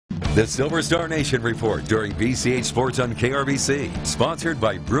The Silver Star Nation Report during VCH Sports on KRVC, sponsored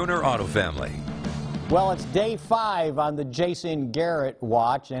by Bruner Auto Family. Well, it's day 5 on the Jason Garrett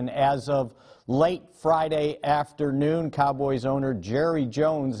watch, and as of late Friday afternoon, Cowboys owner Jerry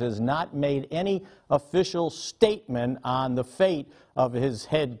Jones has not made any official statement on the fate of his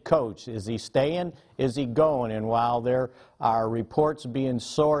head coach. Is he staying? Is he going? And while there are reports being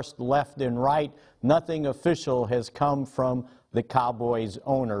sourced left and right, nothing official has come from the Cowboys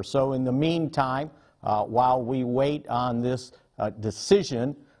owner. So in the meantime, while we wait on this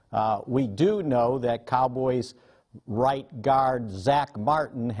decision, we do know that Cowboys right guard Zach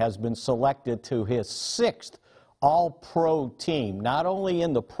Martin has been selected to his 6th All-Pro team, not only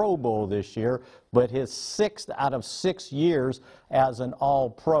in the Pro Bowl this year, but his 6th out of 6 years as an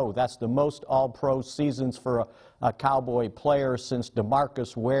All-Pro. That's the most All-Pro seasons for a Cowboy player since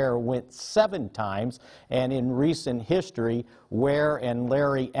DeMarcus Ware went 7 times, and in recent history, Ware and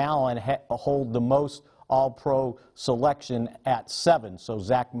Larry Allen hold the most All-Pro selection at 7, so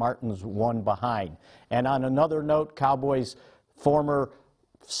Zach Martin's one behind. And on another note, Cowboys former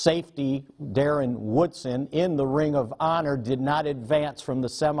safety Darren Woodson in the Ring of Honor did not advance from the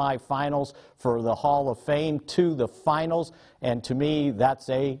semifinals for the Hall of Fame to the finals, and to me that's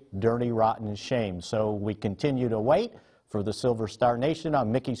a dirty, rotten shame. So we continue to wait. For the Silver Star Nation,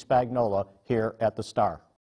 I'm Mickey Spagnola here at the Star.